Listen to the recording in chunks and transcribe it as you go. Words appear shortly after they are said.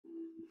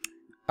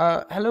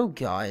Hello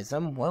guys,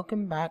 and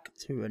welcome back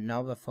to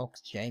another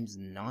Fox James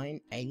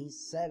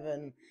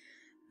 987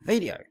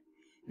 video.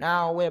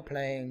 Now we're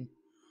playing...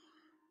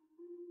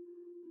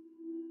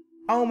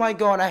 Oh my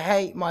god, I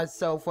hate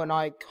myself when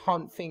I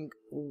can't think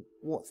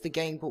what's the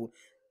game called.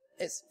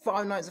 It's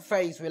Five Nights at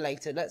Freddy's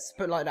related, let's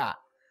put it like that.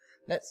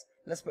 Let's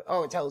put...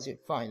 Oh, it tells you,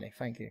 finally,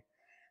 thank you.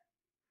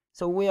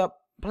 So we are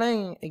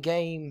playing a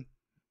game...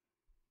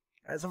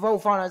 It's a whole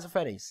Five Nights at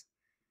Freddy's.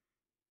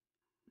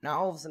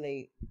 Now,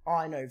 obviously,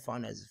 I know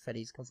Five Nights at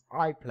Freddy's because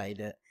I played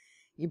it.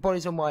 You probably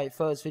saw my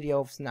first video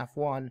of FNAF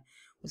 1,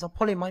 which I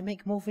probably might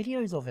make more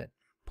videos of it.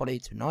 Probably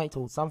tonight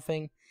or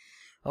something.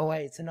 Oh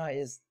wait, tonight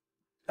is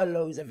a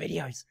loads of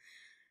videos.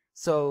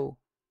 So,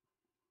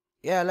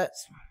 yeah,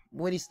 let's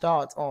really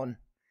start on.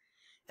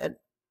 And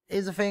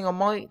here's the thing, I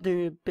might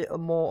do a bit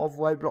more of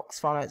Roblox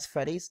Five Nights at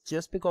Freddy's,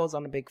 just because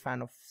I'm a big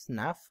fan of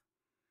FNAF.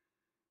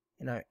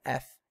 You know,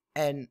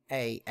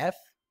 FNAF.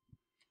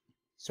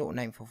 Sort of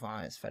name for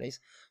Five Nights at Freddy's.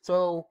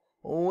 So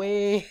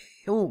we...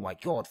 Oh my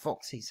god,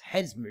 Foxy's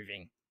head's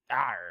moving.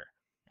 Arr!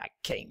 I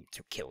came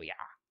to kill ya.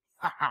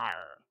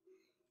 Arr!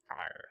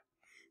 Arr!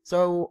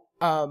 So,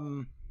 that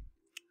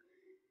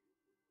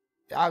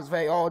was a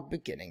very odd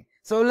beginning.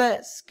 So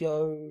let's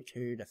go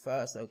to the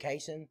first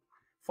location.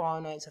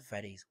 Five Nights at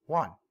Freddy's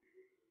 1.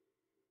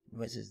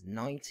 Which is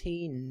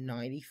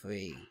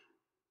 1993.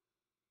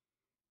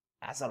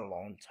 That's a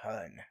long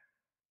turn.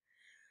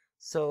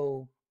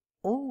 So...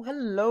 Oh,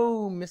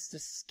 hello, Mr.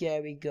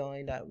 Scary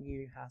Guy that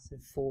you have to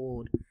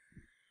afford.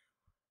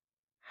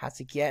 Had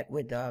to get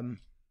with,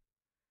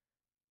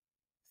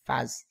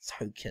 Faz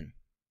token.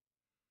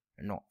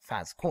 Not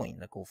Faz coin,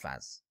 they're called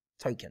Faz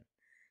token.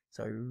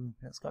 So,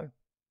 let's go.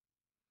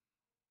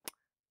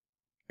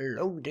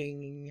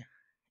 Loading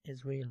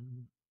is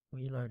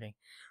reloading.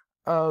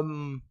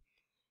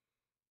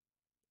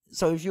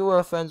 So if you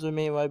were friends with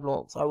me in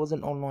Roblox, I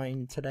wasn't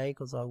online today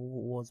because I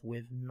was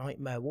with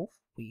Nightmare Wolf.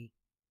 We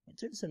went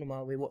to the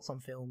cinema, we watched some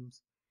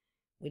films.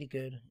 Really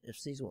good. If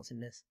Steve's what's in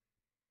this.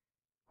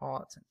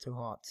 Heart to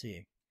heart to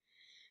you.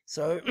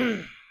 So,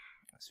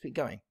 let's keep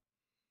going.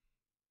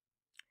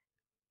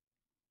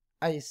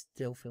 I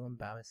still feel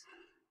embarrassed.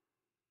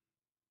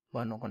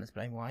 Well, I'm not going to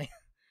explain why.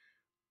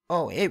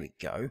 Oh, here we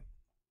go.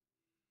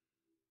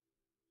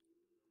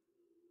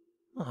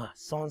 Ah,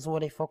 someone's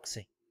already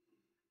Foxy.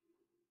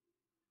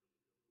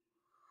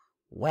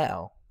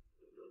 Well.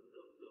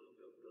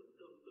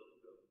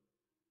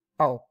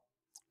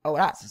 Oh,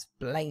 that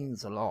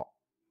explains a lot.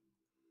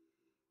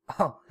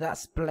 Oh, that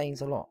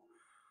explains a lot.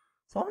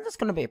 So I'm just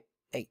going to be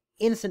a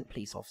innocent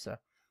police officer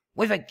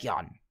with a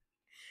gun.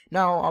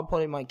 Now, I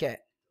probably might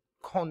get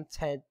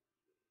content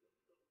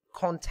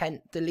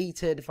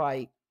deleted if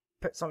I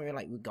put something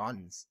like with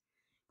guns.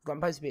 I'm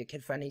supposed to be a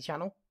kid-friendly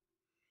channel.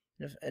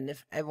 And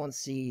if everyone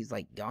sees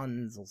like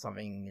guns or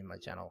something in my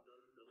channel,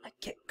 I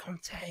get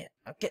content.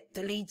 I get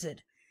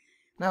deleted.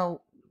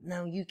 Now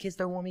you kids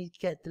don't want me to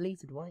get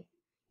deleted, right?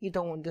 You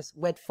don't want this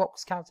Red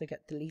Fox cow to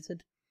get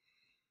deleted.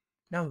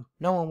 No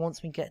one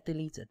wants me to get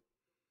deleted.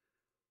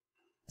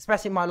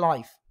 Especially my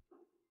life.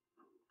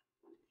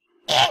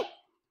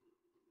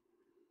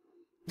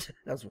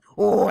 That's,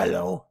 oh,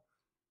 hello.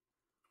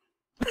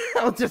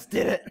 I just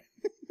did it.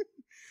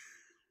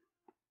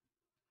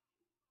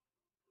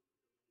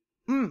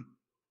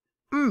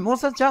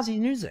 What's that jazzy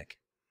music?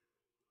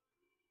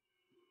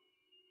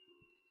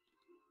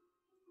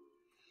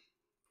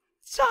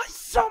 Die,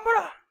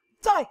 Samara!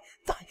 Die!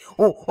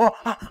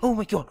 Oh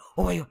my god!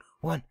 Oh my god!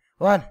 One!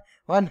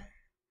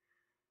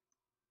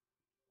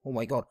 Oh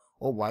my god!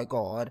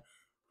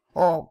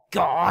 Oh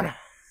god!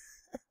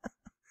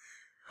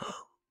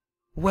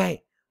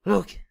 Wait!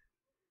 Look! Is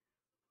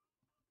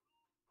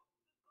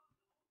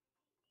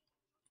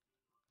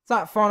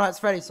that Five Nights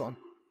at Freddy's song?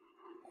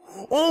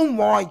 Oh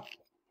my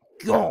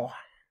god!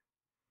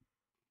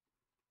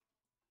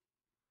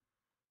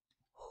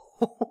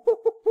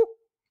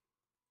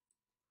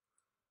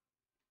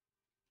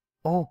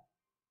 Oh.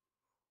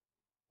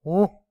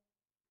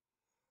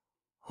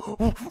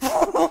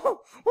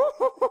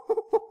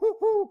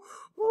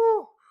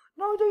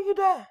 No, don't you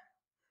dare.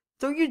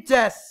 Don't you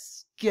dare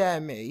scare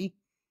me.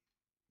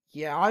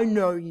 Yeah, I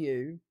know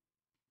you.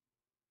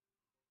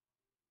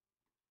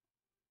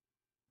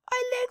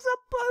 My legs are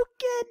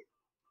broken.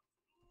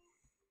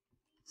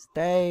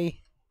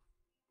 Stay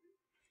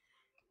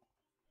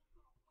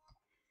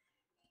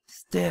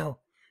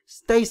still.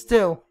 Stay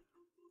still.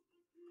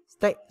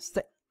 Stay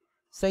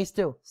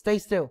still. Stay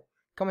still.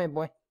 Come here,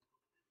 boy.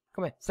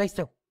 Come here. Stay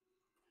still.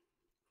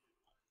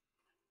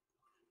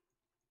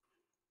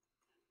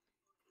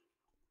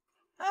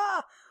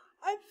 Ah!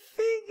 I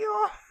think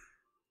you're...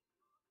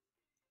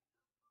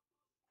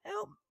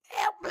 Help,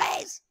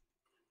 please!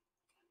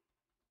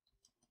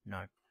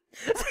 No.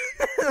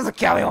 There's a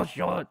carry on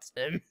short.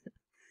 Die.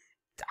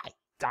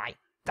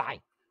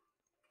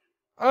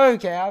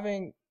 Okay, I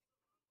think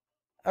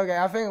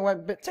I went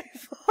a bit too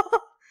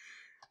far.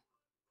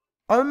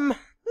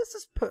 Let's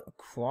just put a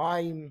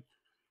crime.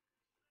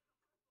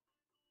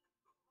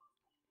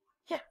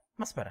 Yeah,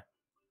 much better.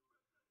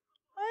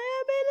 I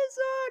am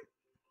innocent.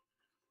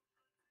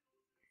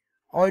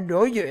 I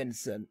know you're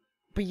innocent,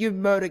 but you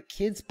murdered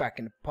kids back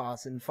in the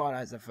past in Five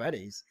Nights at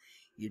Freddy's.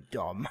 You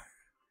dumb.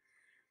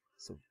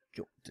 So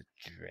drop the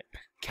drip,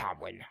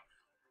 coward.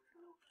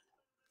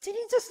 Did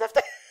he just left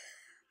it?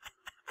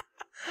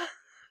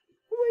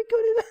 Oh my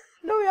god,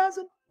 no he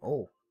hasn't.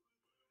 Oh.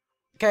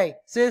 Okay,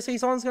 seriously,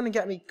 someone's gonna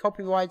get me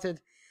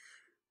copyrighted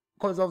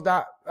because of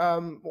that,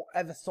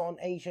 whatever song,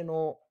 Asian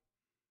or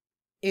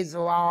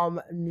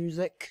Islam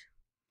music.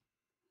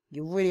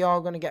 You really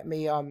are gonna get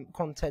me,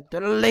 content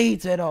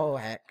deleted, oh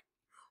heck.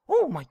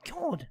 Oh my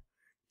god.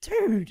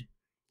 Dude.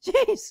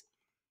 Jeez.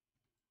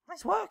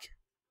 Nice work.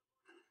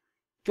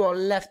 Got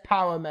less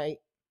power, mate.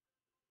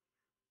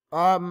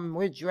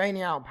 We're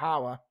draining out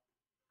power.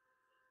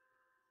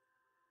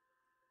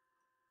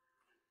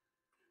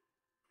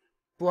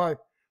 Bro,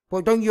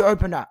 don't you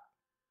open that.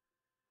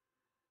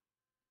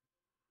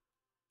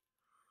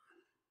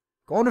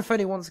 Golden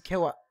Freddy wants to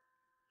kill her.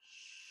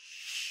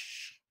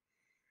 Shh.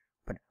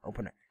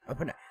 Open it.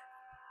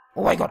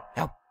 Oh my god,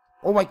 help.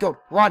 Oh my god,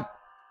 run.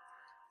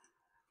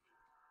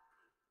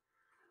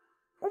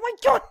 Oh my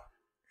god.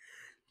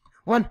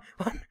 Run.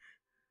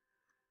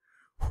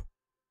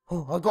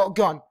 Oh, I got a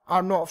gun.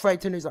 I'm not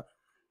afraid to lose her.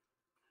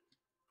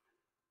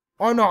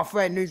 I'm not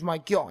afraid to lose my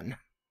gun.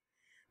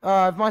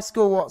 If my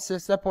school watches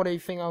this, they'll probably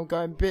think I'm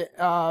going a bit,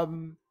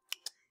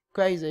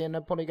 crazy, and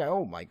they'll probably go,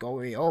 oh my god,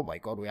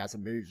 we have to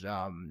move,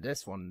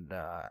 this one,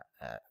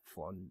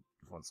 from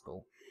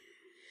school.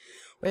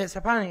 But it's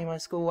apparently my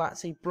school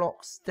actually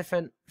blocks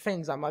different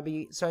things that might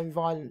be showing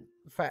violent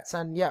effects,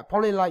 and yeah,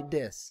 probably like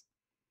this.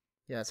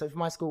 Yeah, so if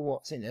my school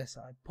watching this,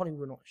 I probably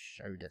will not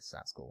show this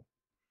at school.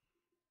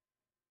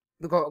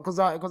 Because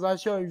I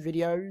show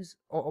videos,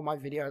 or my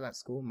videos at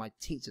school, my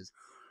teachers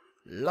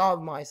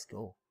love my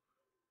school.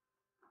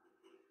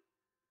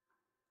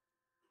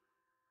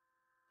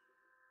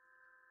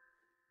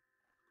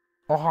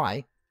 Oh,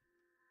 hi.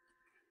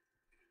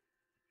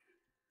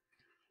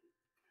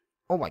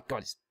 Oh my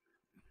god, it's...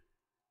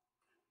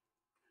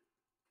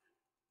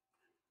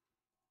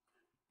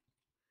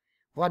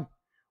 Run,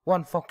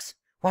 fox.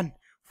 Run.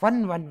 Oh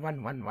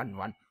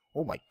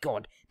my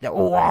god, they're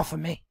all after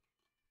me.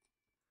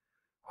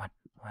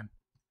 Run.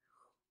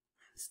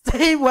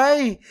 Stay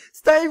away,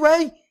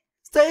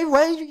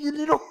 you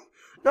little...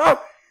 No!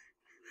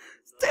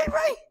 Stay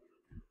away!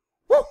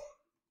 Whoa!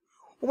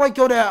 Oh my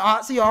god, they're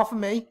actually after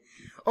me.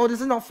 Oh,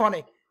 this is not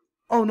funny.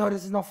 Oh no,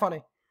 this is not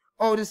funny.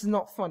 Oh, this is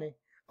not funny.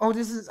 Oh,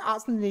 this is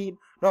absolutely...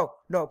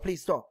 No,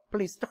 please stop. No.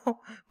 This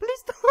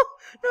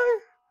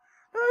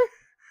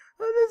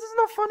is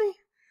not funny.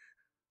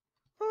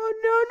 Oh,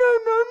 no.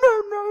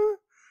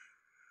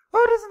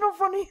 Oh, this is not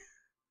funny.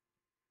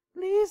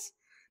 Please.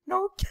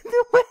 No, get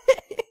away.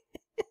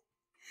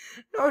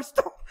 No,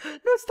 stop.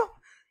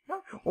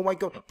 No. Oh my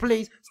god,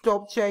 please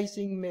stop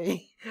chasing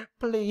me.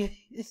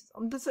 Please.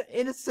 I'm just an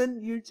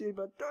innocent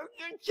YouTuber. Don't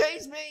you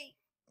chase me.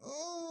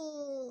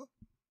 Oh.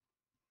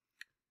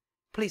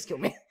 Please kill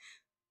me.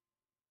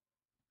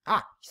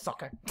 Ah,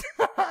 sucker.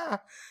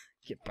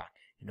 Get back.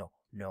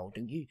 No,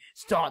 don't you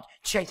start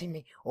chasing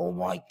me. Oh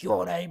my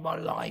god, I hate my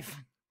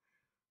life.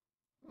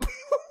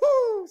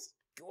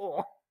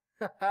 Score.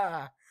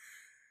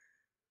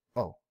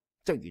 Oh,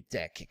 don't you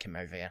dare kick him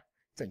over here.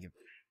 Don't you.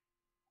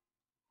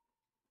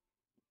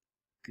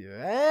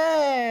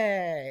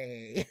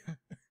 Great.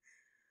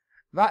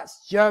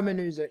 That's German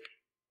music.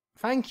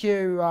 Thank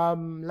you,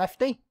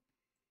 Lefty.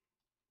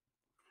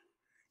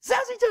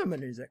 Sassy German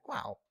music.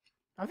 Wow.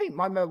 I think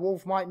my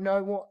wolf might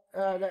know what.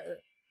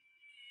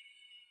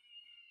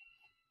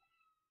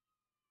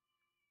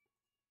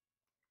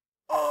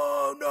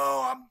 Oh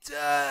no, I'm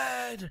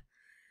dead.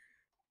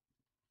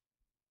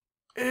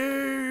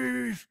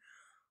 Eve.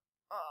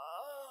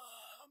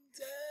 I'm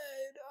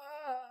dead.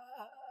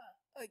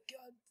 I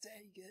can't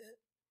take it.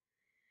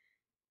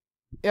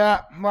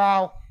 Yeah,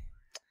 well,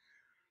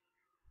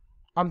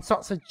 I'm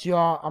such a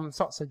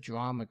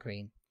drama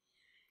queen.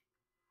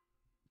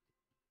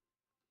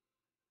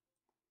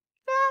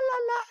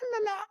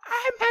 La, I'm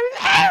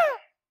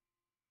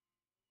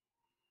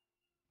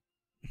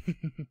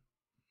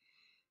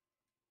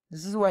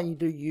This is when you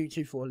do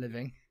YouTube for a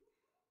living.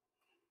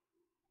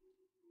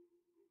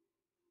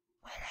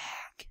 What the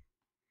heck?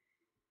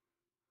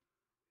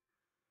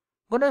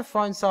 I'm gonna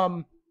find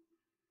some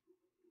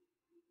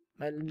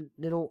like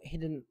little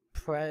hidden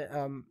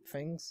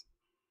things.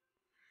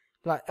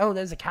 Like, oh,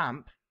 there's a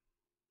camp.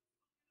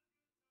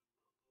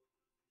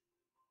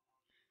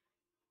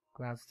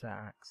 Grabs to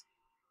axe.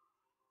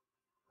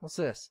 What's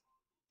this?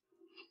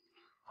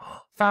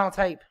 Found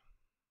tape.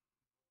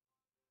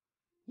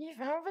 You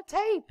found the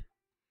tape.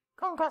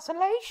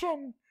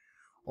 Congratulations.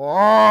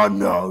 Oh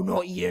no,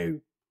 not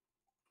you.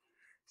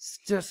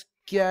 Just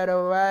get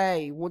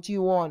away. What do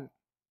you want?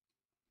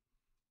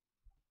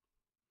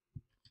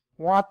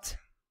 What?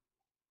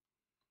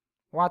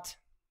 What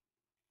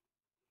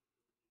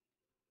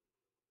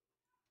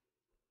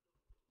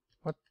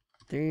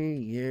do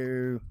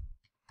you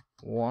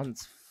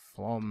want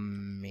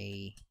from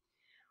me?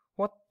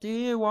 What do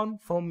you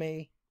want from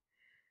me?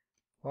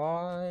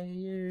 Why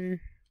you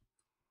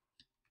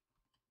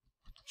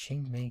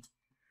watching me?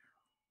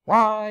 Why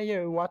are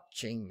you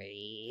watching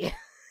me?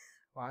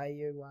 Why are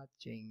you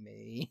watching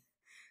me?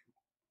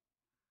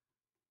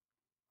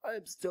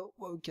 I'm still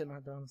woken, I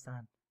don't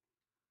understand.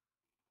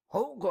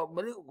 Oh God,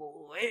 but it'll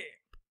go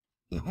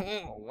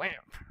wimp.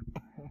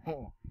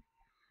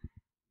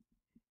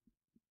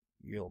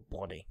 Your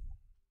body.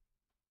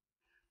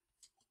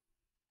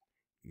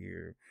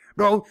 You.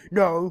 No,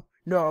 no,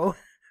 no,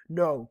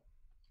 no,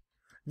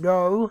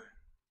 no,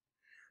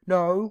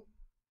 no.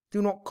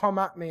 Do not come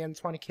at me and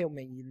try to kill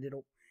me, you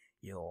little.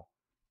 You're.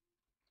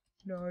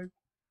 No.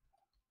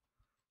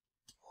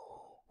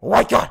 Oh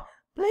my God!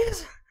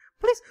 Please!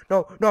 Please!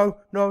 No, no,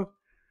 no.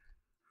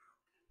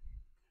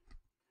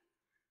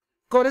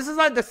 God, this is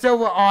like the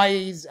Silver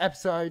Eyes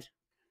episode.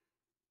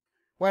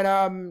 When,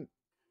 oh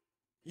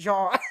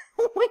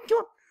my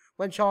God.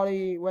 When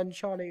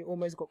Charlie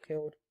almost got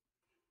killed.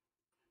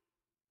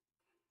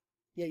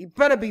 Yeah, you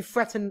better be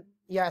threatened.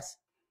 Yes.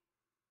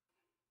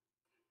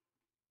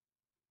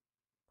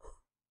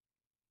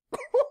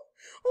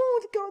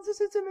 Oh, God,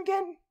 this is him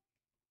again.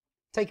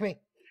 Take me.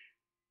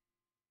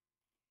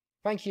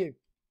 Thank you.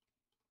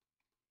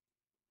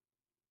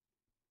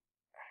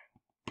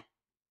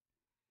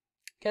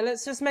 Okay,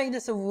 let's just make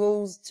this a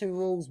rules to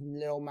rules,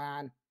 little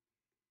man.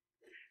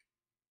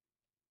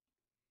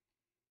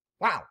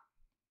 Wow.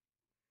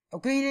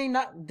 Agreeing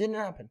that didn't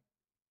happen.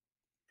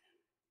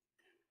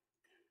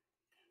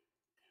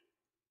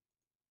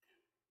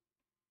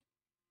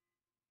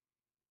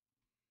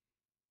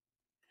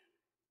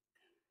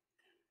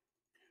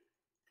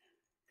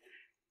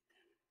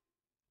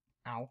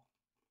 Ow. What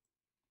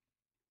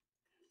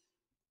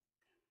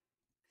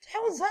the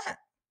hell is that?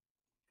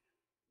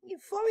 What are you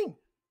throwing?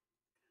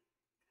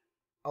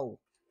 Oh.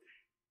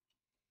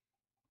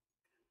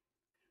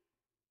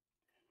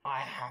 I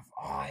have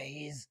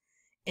eyes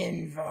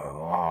in the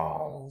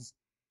walls.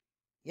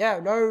 Yeah,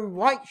 no,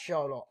 right,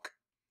 Sherlock.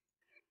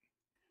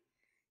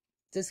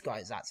 This guy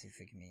is actually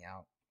freaking me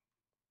out.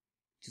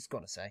 Just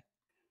gotta say.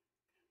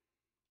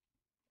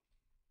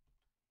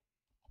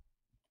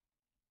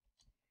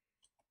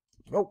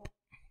 Nope.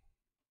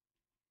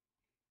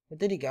 Where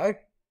did he go?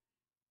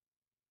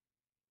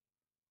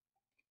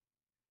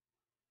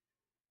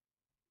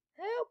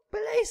 Help,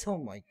 police! Oh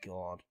my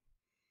God.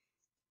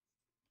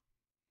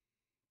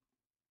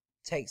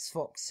 Takes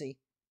Foxy.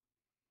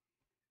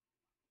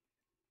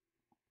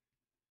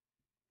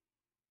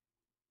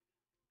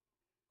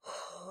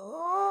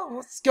 Oh,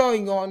 what's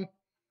going on?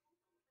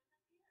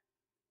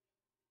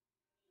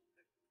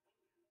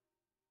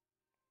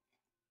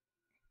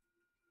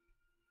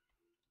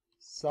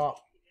 Sup?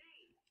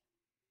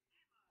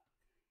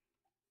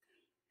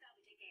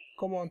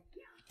 Come on.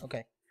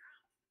 Okay.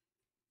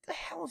 What the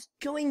hell's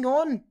going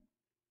on?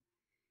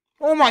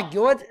 Oh my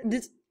God!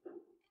 This.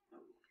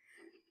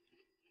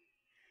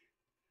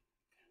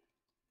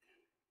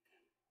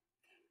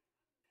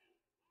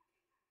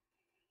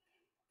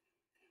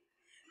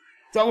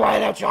 Don't worry,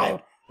 little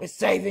child. We're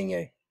saving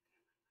you.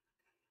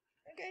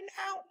 Okay,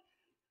 now.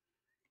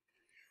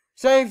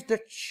 Save the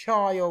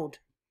child.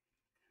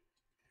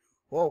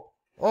 Whoa.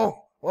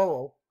 Oh.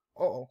 Whoa.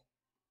 Uh-oh.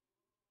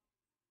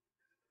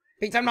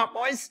 Beat him up,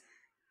 boys.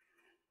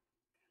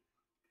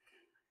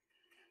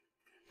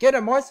 Get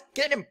him, boys.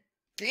 Get him.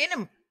 Get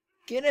him.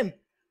 Get him.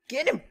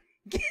 Get him.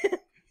 Get him.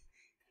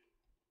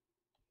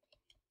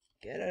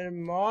 Get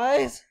him,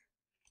 boys.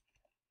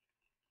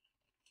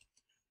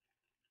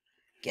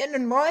 Get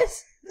him,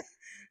 boys.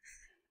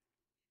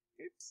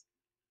 Oops.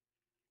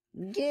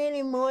 Get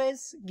him,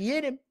 boys.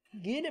 Get him.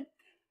 Get him.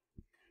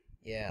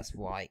 Yeah, that's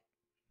white.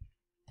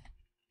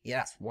 Yeah,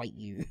 that's white,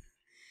 you.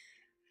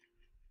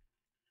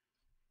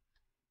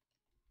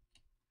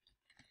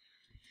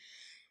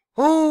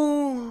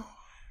 Oh.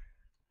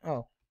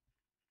 Oh.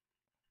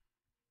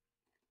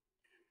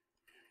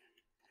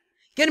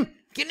 Get him.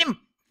 Get him.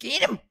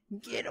 Get him.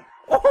 Get him.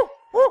 Oh.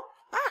 Oh.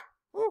 Ah.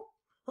 Oh.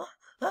 Ah.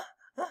 Ah.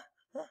 Ah.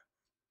 Ah.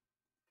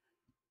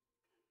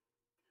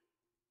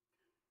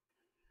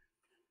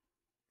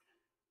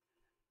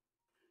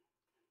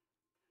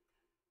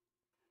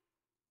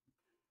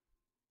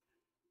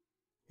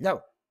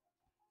 No.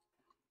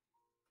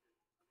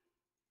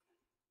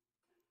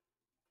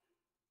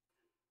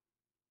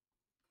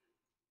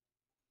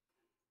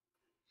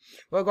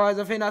 Well, guys,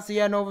 I think that's the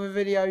end of the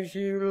video. If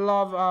you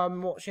love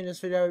watching this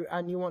video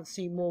and you want to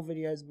see more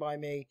videos by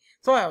me,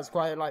 sorry I was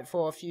quiet like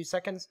for a few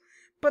seconds,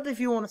 but if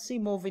you want to see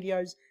more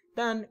videos,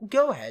 then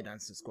go ahead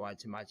and subscribe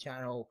to my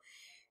channel.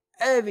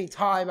 Every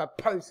time I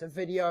post a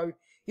video,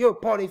 you're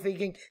probably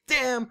thinking,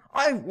 damn,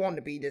 I want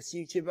to be this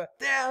YouTuber.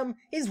 Damn,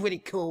 he's really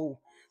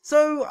cool.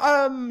 So,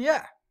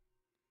 yeah.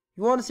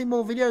 You want to see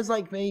more videos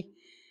like me?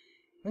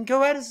 Then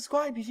go ahead and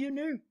subscribe if you're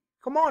new.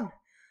 Come on.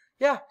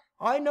 Yeah,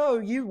 I know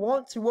you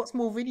want to watch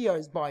more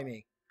videos by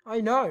me.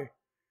 I know.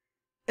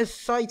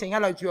 Exciting.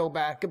 Hello, Drill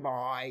Bear.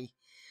 Goodbye.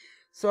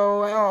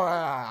 So,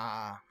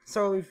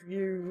 so if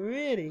you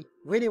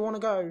really want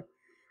to go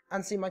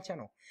and see my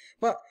channel.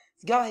 But,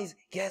 guys,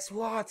 guess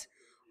what?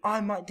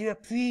 I might do a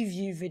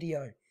preview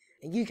video.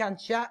 And you can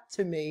chat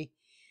to me